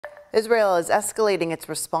Israel is escalating its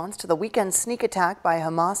response to the weekend sneak attack by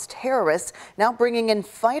Hamas terrorists, now bringing in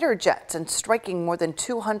fighter jets and striking more than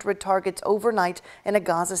 200 targets overnight in a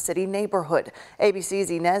Gaza City neighborhood. ABC's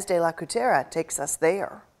Inez de la Cutera takes us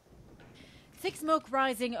there. Thick smoke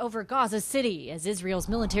rising over Gaza City as Israel's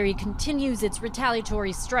military continues its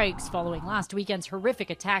retaliatory strikes following last weekend's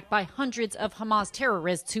horrific attack by hundreds of Hamas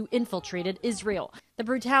terrorists who infiltrated Israel. The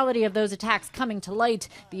brutality of those attacks coming to light,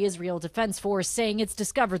 the Israel Defense Force saying it's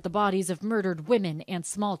discovered the bodies of murdered women and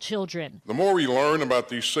small children. The more we learn about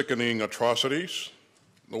these sickening atrocities,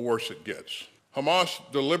 the worse it gets. Hamas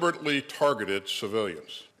deliberately targeted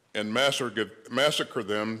civilians and massacred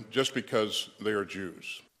them just because they are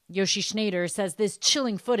Jews. Yoshi Schneider says this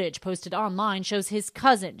chilling footage posted online shows his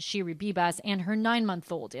cousin, Shiri Bibas, and her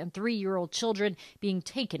 9-month-old and 3-year-old children being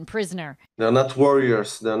taken prisoner. They're not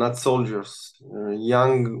warriors, they're not soldiers. They're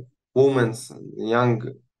young women,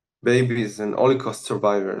 young babies and Holocaust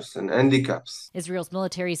survivors and handicaps. Israel's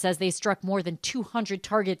military says they struck more than 200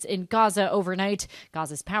 targets in Gaza overnight.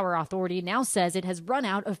 Gaza's power authority now says it has run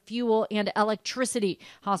out of fuel and electricity.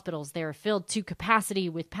 Hospitals there are filled to capacity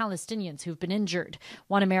with Palestinians who've been injured.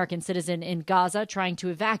 One American citizen in Gaza trying to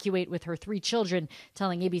evacuate with her 3 children,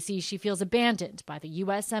 telling ABC she feels abandoned by the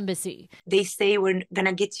U.S. Embassy. They say we're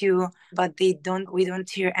gonna get you, but we don't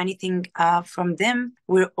hear anything from them.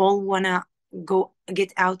 We all wanna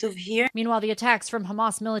get out of here. Meanwhile, the attacks from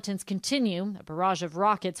Hamas militants continue. A barrage of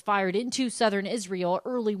rockets fired into southern Israel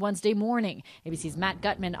early Wednesday morning. ABC's Matt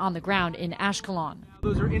Gutman on the ground in Ashkelon.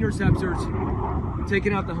 Those are interceptors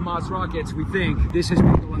taking out the Hamas rockets. We think this has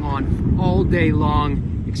been going on all day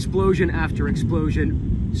long, explosion after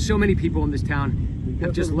explosion. So many people in this town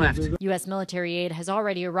have just left. U.S. military aid has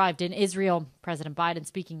already arrived in Israel. President Biden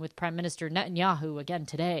speaking with Prime Minister Netanyahu again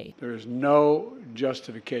today. There is no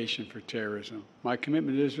justification for terrorism. My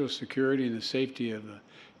commitment to Israel's security and the safety of the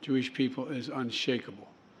Jewish people is unshakable.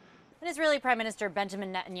 And Israeli Prime Minister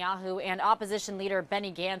Benjamin Netanyahu and opposition leader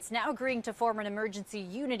Benny Gantz now agreeing to form an emergency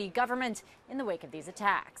unity government in the wake of these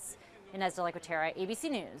attacks. Inez de la Cutera, ABC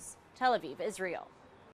News, Tel Aviv, Israel.